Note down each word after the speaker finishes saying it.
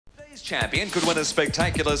Next champion could win a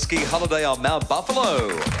spectacular ski holiday on Mount Buffalo,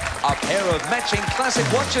 a pair of matching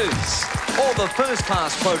classic watches, or the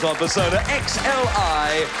first-class Proton Persona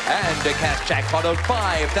XLI, and a cash jackpot of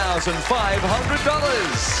 $5,500.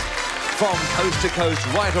 From coast to coast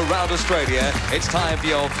right around Australia, it's time for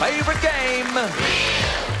your favourite game.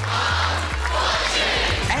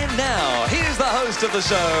 And now, here's the host of the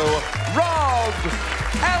show, Rob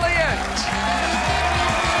Elliott.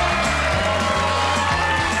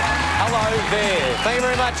 Hello there. Thank you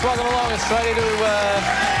very much. Welcome along, Australia, to your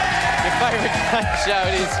favourite game show.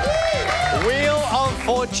 It is Wheel of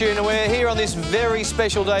Fortune. And we're here on this very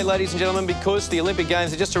special day, ladies and gentlemen, because the Olympic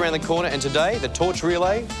Games are just around the corner, and today the torch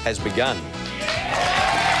relay has begun.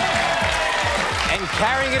 And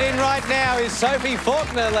carrying it in right now is Sophie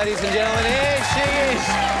Faulkner, ladies and gentlemen. Here she is.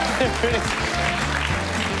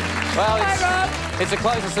 Well, it's the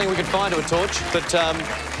closest thing we could find to a torch, but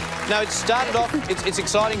no, it started off, it's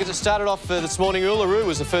exciting because it started off this morning. Uluru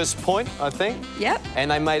was the first point, I think. Yep.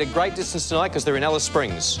 And they made a great distance tonight because they're in Alice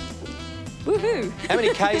Springs. Woohoo. How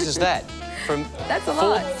many Ks is that? That's a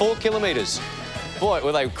lot. 4 kilometres. Boy,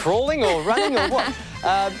 were they crawling or running or what?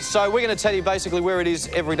 So we're going to tell you basically where it is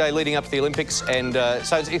every day leading up to the Olympics, and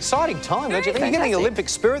so it's an exciting time, don't you think? You're getting the Olympic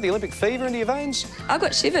spirit, the Olympic fever into your veins? I've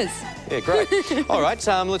got shivers. Yeah, great. All right,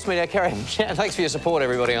 let's meet our Carrie. Thanks for your support,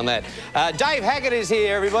 everybody, on that. Dave Hackett is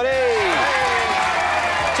here, everybody.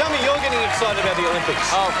 Tell me you're getting excited about the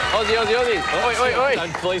Olympics. Oh, Aussie. Oi.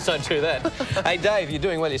 Please don't do that. Hey, Dave, you're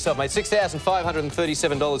doing well yourself, mate.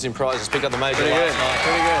 $6,537 in prizes. Picked up the major last night.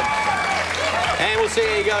 Pretty good. And we'll see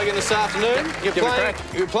how you go again this afternoon.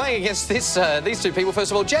 You're playing against these two people.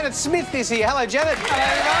 First of all, Janet Smith is here. Hello, Janet. Hello,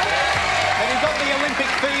 everyone. Have you got the Olympic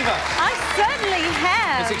fever? I certainly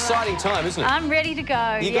have. It's an exciting time, isn't it? I'm ready to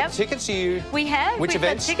go. You got tickets? We have. Which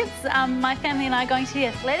events? We've got tickets. My family and I are going to the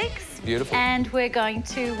athletics. Beautiful. And we're going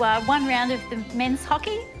to one round of the men's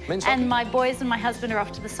hockey. Men's hockey? And my boys and my husband are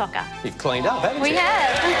off to the soccer. You've cleaned up, haven't you? We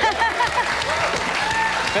have.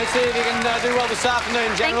 Let's see if you can do well this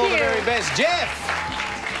afternoon, Janet. All the very best. Geoff!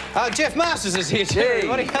 Geoff Masters is here too,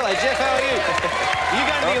 everybody. Hello, Geoff, how are you? Are you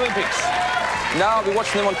going to the Olympics? No, I'll be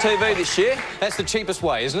watching them on TV this year. That's the cheapest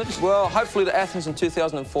way, isn't it? Well, hopefully to Athens in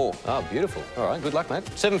 2004. Oh, beautiful. All right, good luck, mate.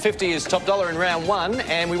 $750 is top dollar in round one,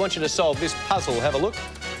 and we want you to solve this puzzle. Have a look.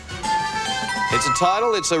 It's a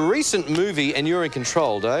title, it's a recent movie, and you're in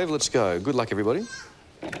control, Dave. Let's go. Good luck, everybody.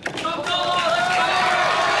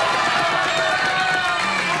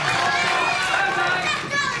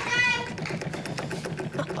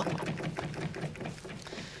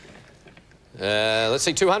 Let's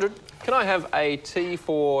see, 200. Can I have a T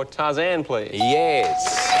for Tarzan, please? Yes.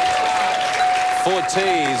 4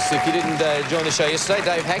 Ts. If you didn't join the show yesterday,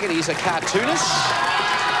 Dave Hackett, he's a cartoonist.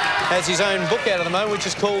 Has his own book out at the moment, which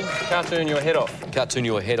is called... Cartoon Your Head Off. Cartoon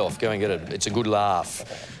Your Head Off. Go and get it. It's a good laugh.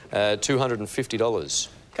 $250.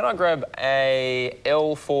 Can I grab a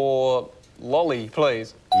L for Lolly,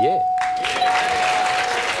 please? Yeah.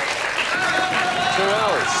 2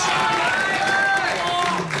 Ls.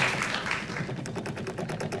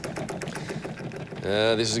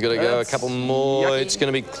 This is going to go a couple more. Yucky. It's going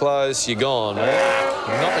to be close. You're gone. Not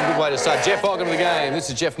a good way to start. Geoff, welcome to the game. This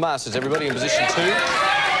is Geoff Masters. Everybody in position 2.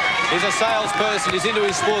 He's a salesperson. He's into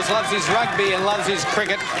his sports, loves his rugby and loves his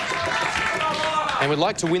cricket. And would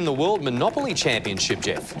like to win the World Monopoly Championship,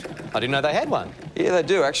 Geoff. I didn't know they had one. Yeah, they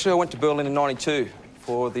do, actually. I went to Berlin in '92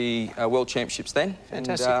 for the World Championships then.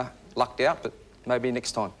 Fantastic. And lucked out, but maybe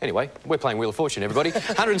next time. Anyway, we're playing Wheel of Fortune, everybody.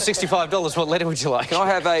 $165. What letter would you like? Can I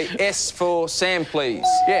have a S for Sam, please?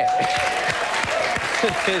 Yeah.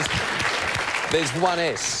 There's 1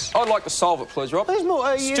 S. I'd like to solve it, please, Rob. There's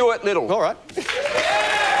more. Stuart Little. All right.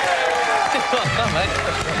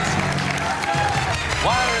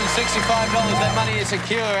 $165. That money is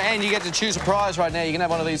secure, and you get to choose a prize right now. You can have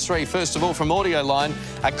one of these 3. First of all, from Audio Line,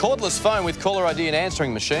 a cordless phone with caller ID and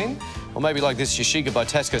answering machine. Or maybe like this, Yashica by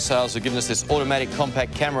Tasco Sales have given us this automatic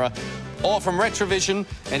compact camera. Or from Retrovision,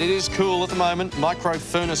 and it is cool at the moment, micro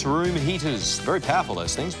furnace room heaters. Very powerful,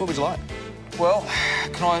 those things. What would you like? Well,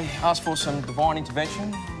 can I ask for some divine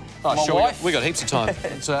intervention? Oh, My sure. wife? We got heaps of time.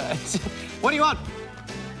 What do you want?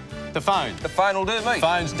 The phone. The phone will do me.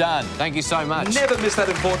 Phone's done. Thank you so much. Never miss that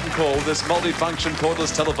important call, this multi-function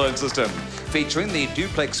cordless telephone system. Featuring the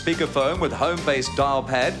duplex speakerphone with home-based dial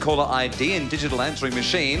pad, caller ID and digital answering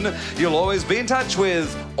machine, you'll always be in touch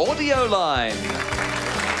with Audio Line.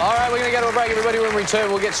 All right, we're going to go to a break, everybody. When we return,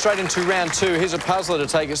 we'll get straight into round 2. Here's a puzzler to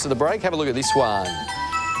take us to the break. Have a look at this one.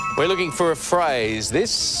 We're looking for a phrase.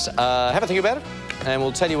 This, have a think about it, and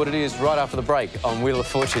we'll tell you what it is right after the break on Wheel of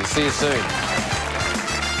Fortune. See you soon.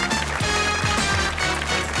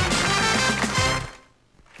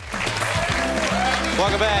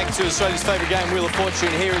 Welcome back to Australia's favourite game, Wheel of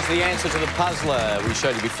Fortune. Here is the answer to the puzzler we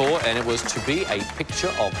showed you before, and it was to be a picture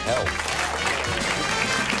of health.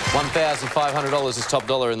 $1,500 is top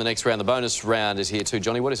dollar in the next round. The bonus round is here too.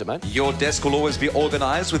 Johnny, what is it, mate? Your desk will always be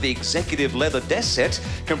organised with the executive leather desk set,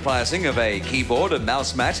 comprising of a keyboard, a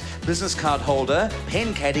mouse mat, business card holder,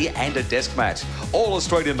 pen caddy and a desk mat. All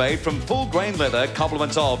Australian made from full-grain leather,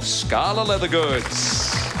 compliments of Scala Leather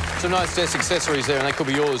Goods. Some nice desk accessories there, and they could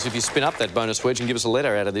be yours if you spin up that bonus wedge and give us a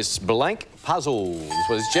letter out of this blank puzzle.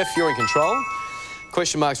 Well, it's Geoff, you're in control.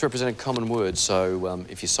 Question marks represent a common word, so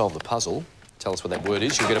if you solve the puzzle, tell us what that word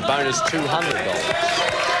is, you'll get a bonus $200.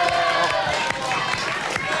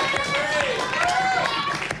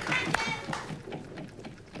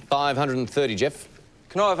 $530, Geoff.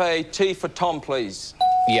 Can I have a T for Tom, please?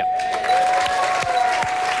 Yep.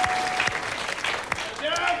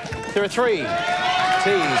 There are 3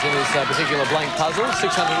 T's in this particular blank puzzle.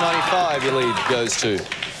 $695 your lead goes to.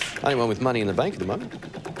 Only one with money in the bank at the moment.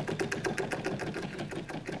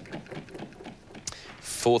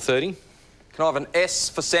 $430. Can I have an S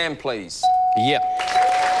for Sam, please? Yep.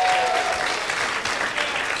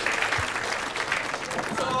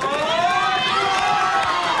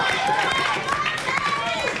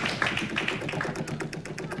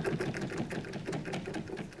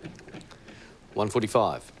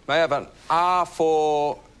 $145. May I have an R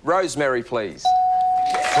for Rosemary, please?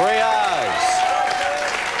 3 R's.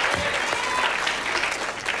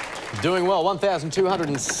 Doing well.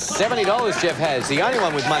 $1,270 Geoff has. The only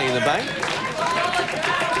one with money in the bank.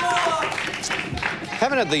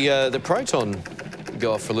 Haven't had the Proton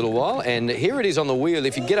go off for a little while, and here it is on the wheel.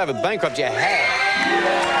 If you get over bankrupt, you have.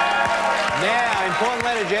 Now, important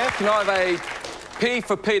letter, Geoff. Can I have a P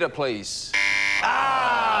for Peter, please?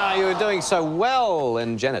 Ah, you were doing so well.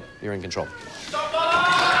 And Janet, you're in control.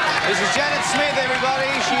 This is Janet Smith, everybody.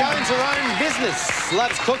 She owns her own business,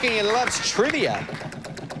 loves cooking and loves trivia.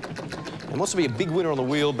 And wants to be a big winner on the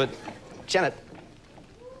wheel, but Janet,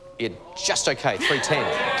 you're just okay. 310.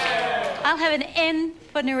 I'll have an N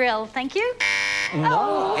for Narelle, thank you.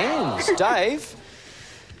 No N's. Dave.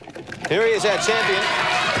 Here he is, our champion.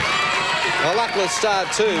 A luckless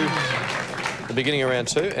start too. The beginning of round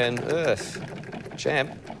 2, and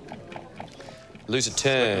champ. Lose a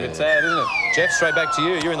turn. A bit sad, isn't it? Geoff, straight back to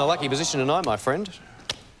you. You're in the lucky position tonight, my friend.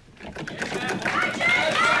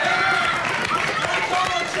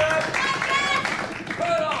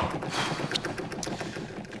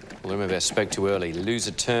 Well, remember, I spoke too early. Lose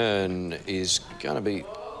a turn is going to be...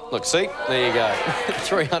 Look, see? There you go.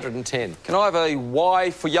 310. Can I have a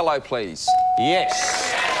Y for yellow, please?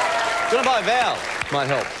 Yes. Do you want to buy a vowel? Might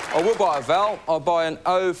help. I will buy a vowel. I'll buy an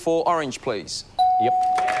O for orange, please. Yep.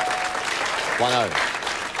 1 O.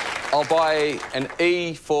 I'll buy an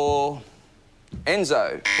E for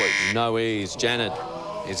Enzo, please. No E's. Janet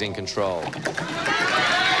is in control.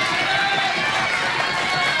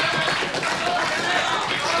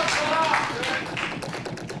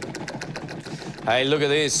 Hey, look at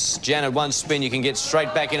this. Janet, one spin, you can get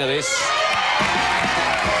straight back into this. This,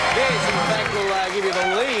 in fact, will give you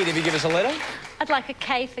the lead if you give us a letter. I'd like a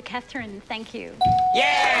K for Catherine, thank you.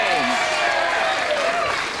 Yes!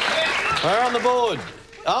 We're on the board.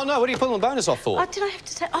 Oh, no, what are you pulling the bonus off for? Oh, did I have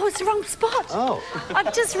to say... Oh, it's the wrong spot. Oh.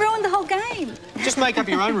 I've just ruined the whole game. Just make up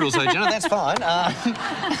your own rules, though, Janet. That's fine. I'll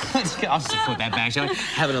just put that back, shall we?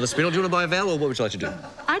 Have another spin. Or do you want to buy a vowel, or what would you like to do?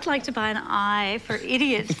 I'd like to buy an I for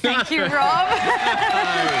idiot. Thank you, Rob. No,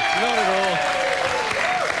 not at all.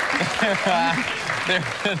 There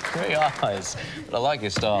are 3 eyes. But I like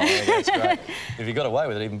your style. Yeah, that's great. If you got away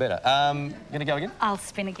with it, even better. Going to go again? I'll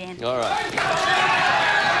spin again. All right.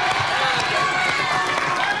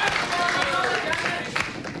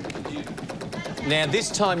 Now, this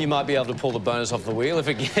time you might be able to pull the bonus off the wheel if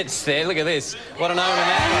it gets there. Look at this. What an omen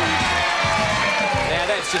that one. Now,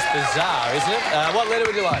 that's just bizarre, isn't it? What letter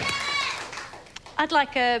would you like? I'd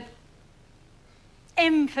like a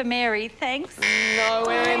M for Mary, thanks. No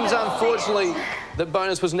M's, unfortunately. The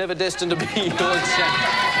bonus was never destined to be yours,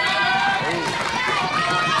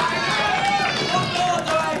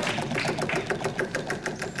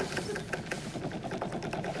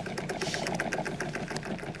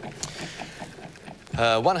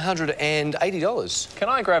 $180. Can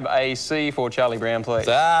I grab a C for Charlie Brown, please?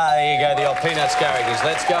 Ah, there you go, the old Peanuts characters.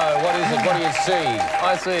 Let's go. What is it? What do you see?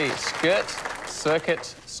 I see skirt,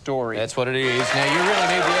 circuit, story. That's what it is. Now, you really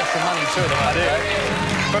need the extra money too, I do.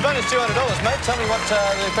 For a bonus $200, mate, tell me what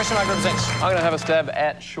the question mark represents. I'm going to have a stab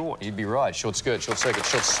at short. You'd be right. Short skirt, short circuit,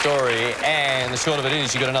 short story. And the short of it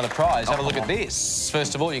is you got another prize. Have a look at this.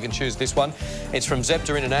 First of all, you can choose this one. It's from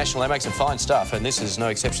Zepter International. They make some fine stuff, and this is no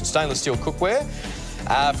exception. Stainless steel cookware.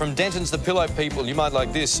 From Denton's The Pillow People, you might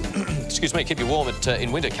like this. Excuse me, keep you warm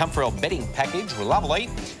in winter. Comforel bedding package, lovely.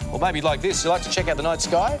 Or maybe like this, you like to check out the night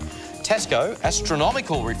sky? Tasco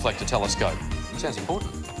Astronomical Reflector Telescope. Sounds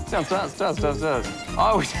important. Does.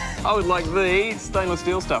 I would like the stainless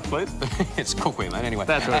steel stuff, please. It's cookware, mate, anyway.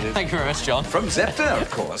 That's what it is. Thank you very much, John. From Zepter,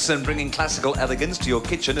 of course, and bringing classical elegance to your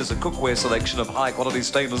kitchen is a cookware selection of high-quality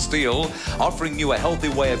stainless steel, offering you a healthy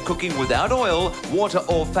way of cooking without oil, water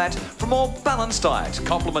or fat for more balanced diet.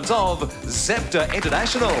 Compliments of Zepter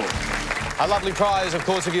International. A lovely prize, of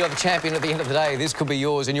course, if you're the champion at the end of the day. This could be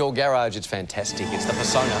yours in your garage. It's fantastic. It's the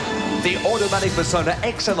Persona. The automatic Persona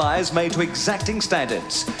XLI is made to exacting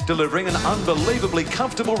standards, delivering an unbelievably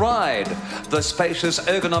comfortable ride. The spacious,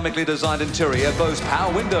 ergonomically designed interior boasts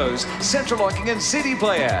power windows, central locking and CD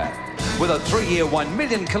player. With a 3-year, 1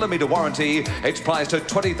 million kilometre warranty, it's priced at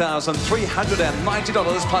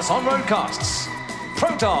 $20,390 plus on-road costs.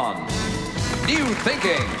 Proton. New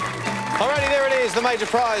thinking. Alrighty, there it is, the major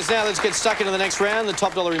prize. Now let's get stuck into the next round. The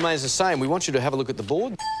top dollar remains the same. We want you to have a look at the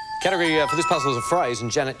board. Category for this puzzle is a phrase,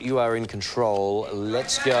 and Janet, you are in control.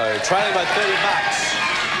 Let's go. Trailing by $30.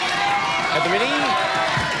 At the mini.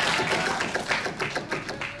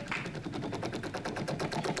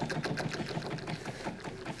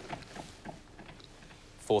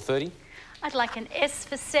 $4.30. I'd like an S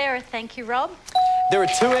for Sarah, thank you, Rob. There are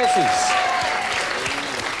 2 S's.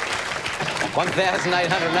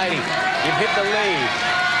 1,880. You've hit the lead.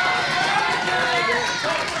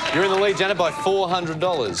 You're in the lead, Janet, by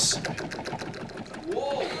 $400.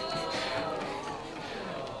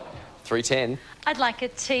 310. I'd like a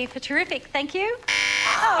T for terrific, thank you.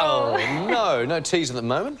 Oh, no T's at the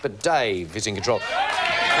moment, but Dave is in control.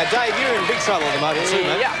 Now, Dave, you're in big trouble at the moment too,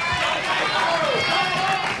 mate. Yeah.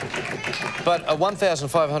 But a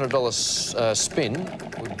 $1,500 spin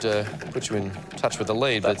would put you in touch with the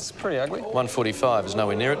lead. That's pretty ugly. 145 is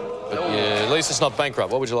nowhere near it. But yeah, at least it's not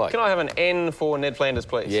bankrupt. What would you like? Can I have an N for Ned Flanders,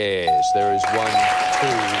 please? Yes, there is 1, 2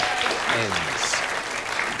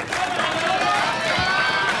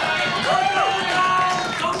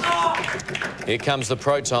 N's. Here comes the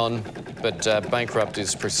Proton, but bankrupt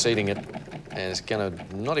is preceding it, and it's going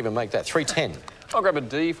to not even make that. 310. I'll grab a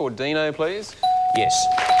D for Dino, please. Yes.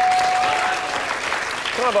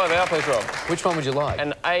 Can I buy a vowel, please, Rob? Which one would you like?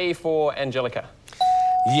 An A for Angelica.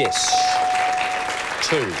 Yes.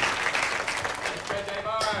 2.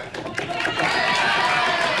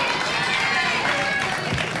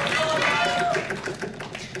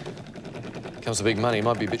 Comes the big money.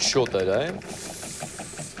 Might be a bit short, though, Dave.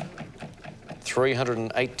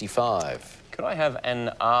 385. Could I have an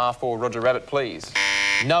R for Roger Rabbit, please?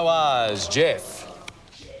 No R's. Geoff.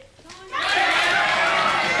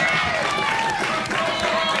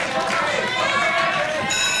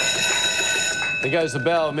 There goes the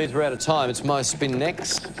bell. It means we're out of time. It's my spin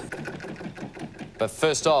next. But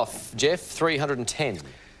first off, Geoff, 310.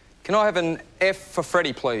 Can I have an F for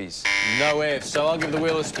Freddie, please? No F, so I'll give the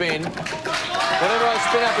wheel a spin. Whatever I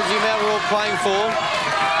spin up is the amount we're all playing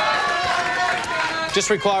for. Just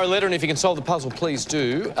require a letter, and if you can solve the puzzle, please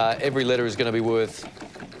do. Every letter is going to be worth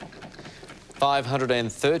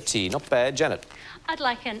 530. Not bad. Janet? I'd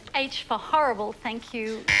like an H for horrible, thank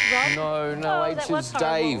you, Rob. No, H is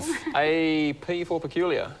Dave. A P for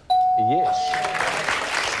peculiar. Yes.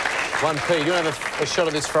 1P. Do you want to have a shot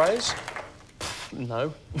of this phrase?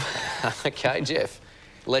 No. OK, Geoff.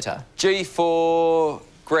 Letter. G for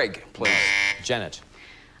Greg, please. Janet.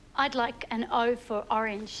 I'd like an O for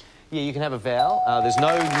orange. Yeah, you can have a vowel. There's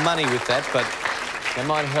no money with that, but that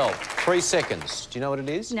might help. 3 seconds. Do you know what it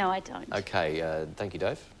is? No, I don't. OK, thank you,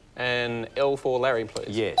 Dave. And L for Larry, please.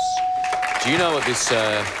 Yes. Do you know what this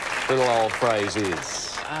little old phrase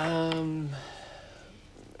is?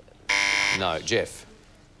 No, Geoff.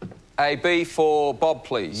 A B for Bob,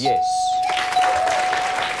 please. Yes.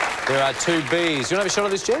 There are 2 B's. Do you want to have a shot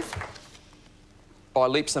of this, Geoff? By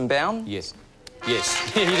leaps and bounds? Yes. Yes.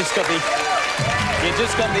 You just got the S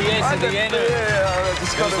at the end of it. Yeah, I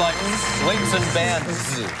just got it was like leaps and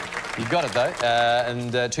bounds. You got it, though.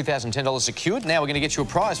 And $2,010 secured. Now we're going to get you a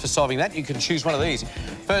prize for solving that. You can choose one of these.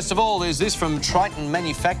 First of all, there's this from Triton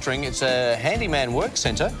Manufacturing. It's a handyman work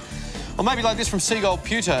centre. Or maybe like this from Seagull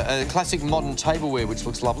Pewter, a classic modern tableware which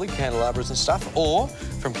looks lovely, candelabras and stuff. Or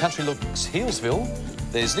from Country Looks Healesville,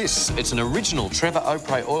 there's this. It's an original Trevor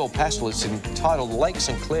Opre oil pastel. It's entitled Lake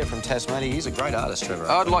St Clair from Tasmania. He's a great artist, Trevor.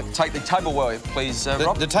 I'd like to take the tableware, please,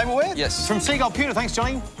 Rob. The tableware? Yes. From Seagull Pewter. Thanks,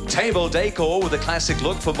 Johnny. Table decor with a classic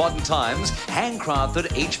look for modern times.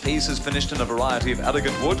 Handcrafted, each piece is finished in a variety of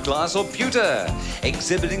elegant wood, glass or pewter.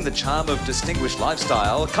 Exhibiting the charm of distinguished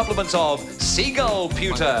lifestyle. Compliments of Seagull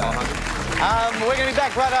Pewter. We're going to be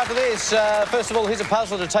back right after this. First of all, here's a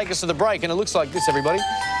puzzle to take us to the break, and it looks like this, everybody.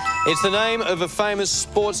 It's the name of a famous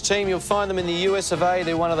sports team. You'll find them in the US of A.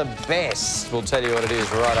 They're one of the best. We'll tell you what it is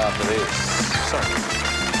right after this. Sorry.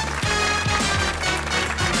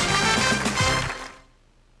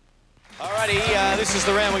 Alrighty, this is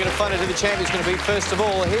the round. We're going to find out who the champion's going to be. First of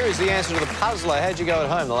all, here is the answer to the puzzler. How'd you go at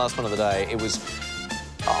home the last one of the day? It was...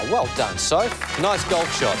 Oh, well done, Soph. Nice golf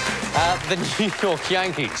shot. The New York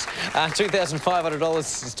Yankees. $2,500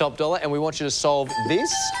 is top dollar, and we want you to solve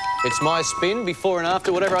this. It's my spin, before and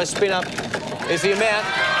after. Whatever I spin up is the amount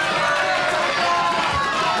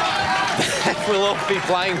that we'll all be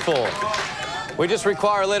playing for. We just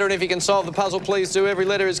require a letter, and if you can solve the puzzle, please do. Every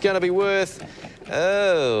letter is going to be worth,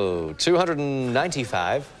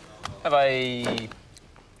 $295. Have a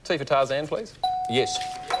T for Tarzan, please. Yes.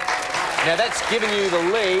 Now, that's giving you the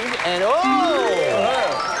lead, and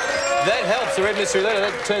that helps. The red mystery letter,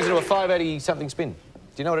 that turns into a 580-something spin. Do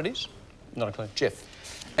you know what it is? Not a clue. Geoff.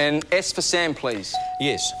 And S for Sam, please.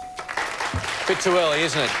 Yes. Bit too early,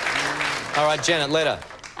 isn't it? All right, Janet, letter.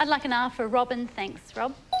 I'd like an R for Robin. Thanks,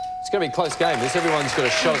 Rob. It's going to be a close game, this. Everyone's got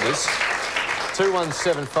a shot at this.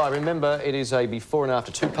 2175. Remember, it is a before and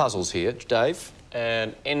after. Two puzzles here. Dave?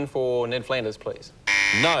 And N for Ned Flanders, please.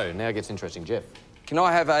 No. Now it gets interesting. Geoff? Can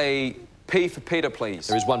I have a P for Peter, please?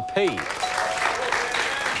 There is one P. Now,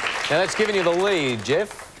 that's giving you the lead,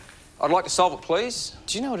 Geoff. I'd like to solve it, please.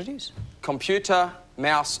 Do you know what it is? Computer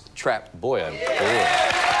mouse trap. Boy, oh, boy.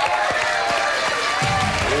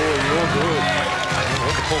 Oh, you're good.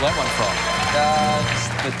 Where'd you pull that one from?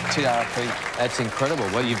 The TRP. That's incredible.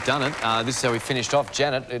 Well, you've done it. This is how we finished off.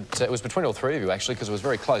 Janet, it was between all three of you, actually, because it was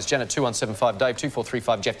very close. Janet, 2175. Dave,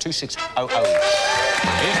 2435. Geoff, 2600.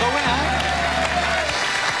 Here's the winner.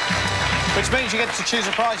 Which means you get to choose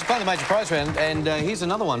a prize. You play the major prize round, and here's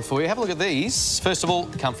another one for you. Have a look at these. First of all,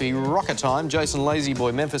 comfy rocker time, Jason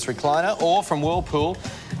Lazyboy Memphis recliner, or from Whirlpool,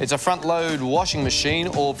 it's a front-load washing machine,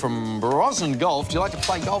 or from Brosnan Golf. Do you like to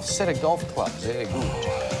play golf? Set of golf clubs. Yeah, good.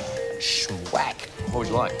 Schwack. What would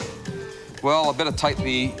you like? Well, I better take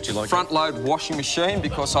the like front-load washing machine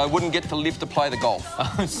because I wouldn't get to live to play the golf.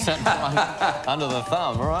 Under the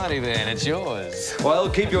thumb. Alrighty then, it's yours. Well,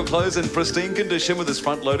 keep your clothes in pristine condition with this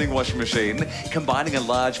front-loading washing machine. Combining a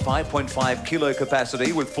large 5.5 kilo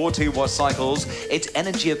capacity with 14 watt cycles, it's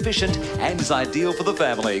energy efficient and is ideal for the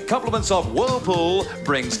family. Compliments of Whirlpool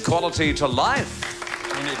brings quality to life.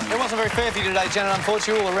 It wasn't very fair for you today, Janet.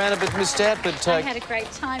 Unfortunately, all around a bit missed out, but... I had a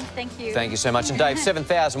great time, thank you. Thank you so much. And Dave,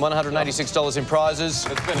 $7,186 in prizes.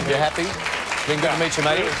 You're happy? Been good to meet you,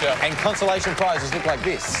 matey. And consolation prizes look like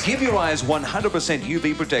this. Give your eyes 100%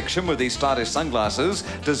 UV protection with these stylish sunglasses,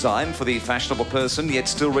 designed for the fashionable person, yet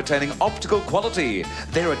still retaining optical quality.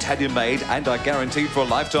 They're Italian-made and are guaranteed for a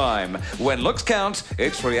lifetime. When looks count,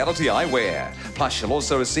 it's Reality Eyewear. Plus, you'll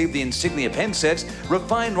also receive the Insignia pen set,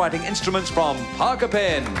 refined writing instruments from Parker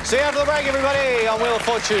Pen. See you after the break, everybody, on Wheel of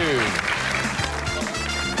Fortune.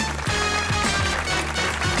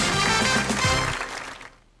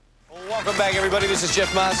 Welcome back, everybody. This is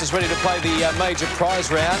Geoff Masters, ready to play the major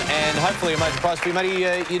prize round, and hopefully a major prize for you, matey.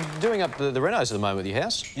 You're doing up the renos at the moment with your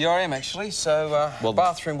house. Yeah, I am, actually. So, well,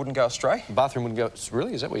 bathroom wouldn't go astray. Bathroom wouldn't go...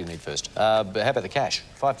 Really? Is that what you need first? But how about the cash?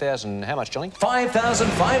 5,000... How much, Johnny?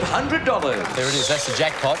 $5,500. There it is. That's the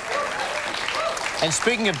jackpot. And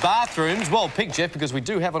speaking of bathrooms, well, pick, Geoff, because we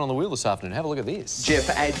do have it on the wheel this afternoon. Have a look at this.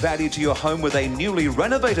 Geoff, add value to your home with a newly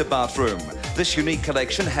renovated bathroom. This unique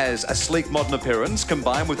collection has a sleek modern appearance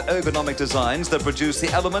combined with ergonomic designs that produce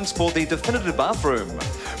the elements for the definitive bathroom.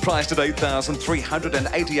 Priced at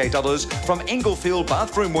 $8,388 from Inglefield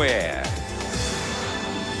Bathroom Wear.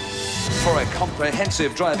 For a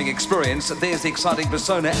comprehensive driving experience, there's the exciting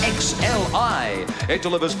Persona XLI. It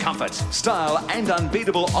delivers comfort, style, and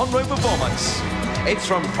unbeatable on-road performance. It's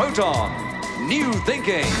from Proton. New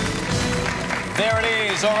thinking. There it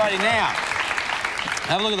is. Alrighty, now.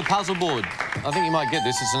 Have a look at the puzzle board. I think you might get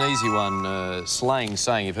this. It's an easy one. Slang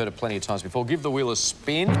saying. You've heard it plenty of times before. Give the wheel a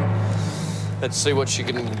spin. Let's see what you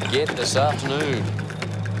can get this afternoon.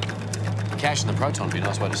 Cash in the Proton would be a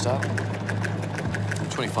nice way to start.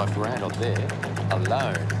 25 grand on there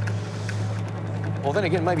alone. Or then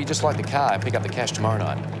again, maybe just like the car, pick up the cash tomorrow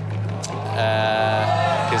night.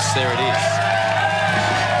 Because there it is.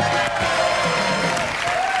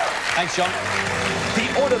 Thanks, John. The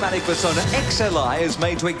automatic Persona XLI is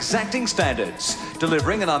made to exacting standards,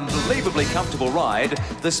 delivering an unbelievably comfortable ride.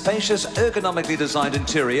 The spacious, ergonomically designed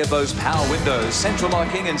interior boasts power windows, central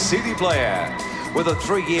locking, and CD player. With a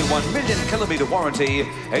 3-year, 1 million kilometre warranty,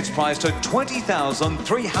 it's priced at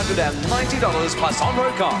 $20,390 plus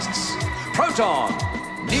on-road costs. Proton.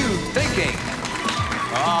 New thinking.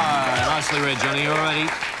 Oh, nicely read, Johnny. Alrighty.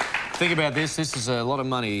 Think about this. This is a lot of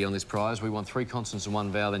money on this prize. We want 3 consonants and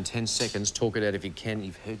 1 vowel in 10 seconds. Talk it out if you can.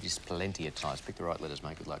 You've heard this plenty of times. Pick the right letters,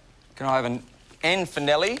 mate. Good luck. Can I have an N for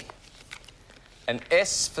Nelly, an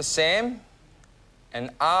S for Sam, an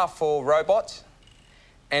R for robot,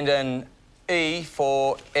 and an E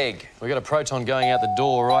for egg? We've got a proton going out the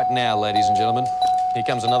door right now, ladies and gentlemen. Here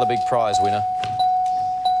comes another big prize winner.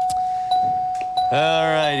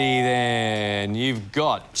 Alrighty then. You've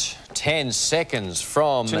got 10 seconds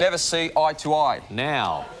from... To never see eye to eye.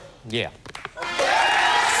 Now. Yeah.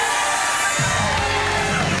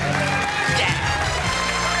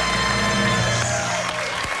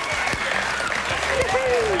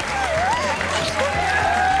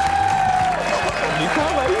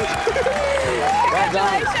 Well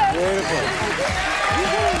done. Beautiful.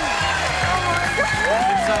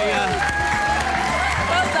 Well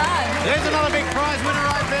done. There's another big prize winner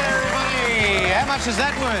right there, everybody. How much is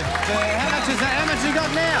that worth? How much is that? How much you got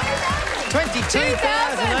now? $22,837.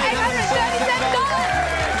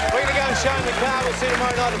 We're going to go and show him the car. We'll see you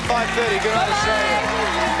tomorrow night at 5:30. Good night, Australia.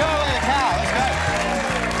 Go away the car. Let's go.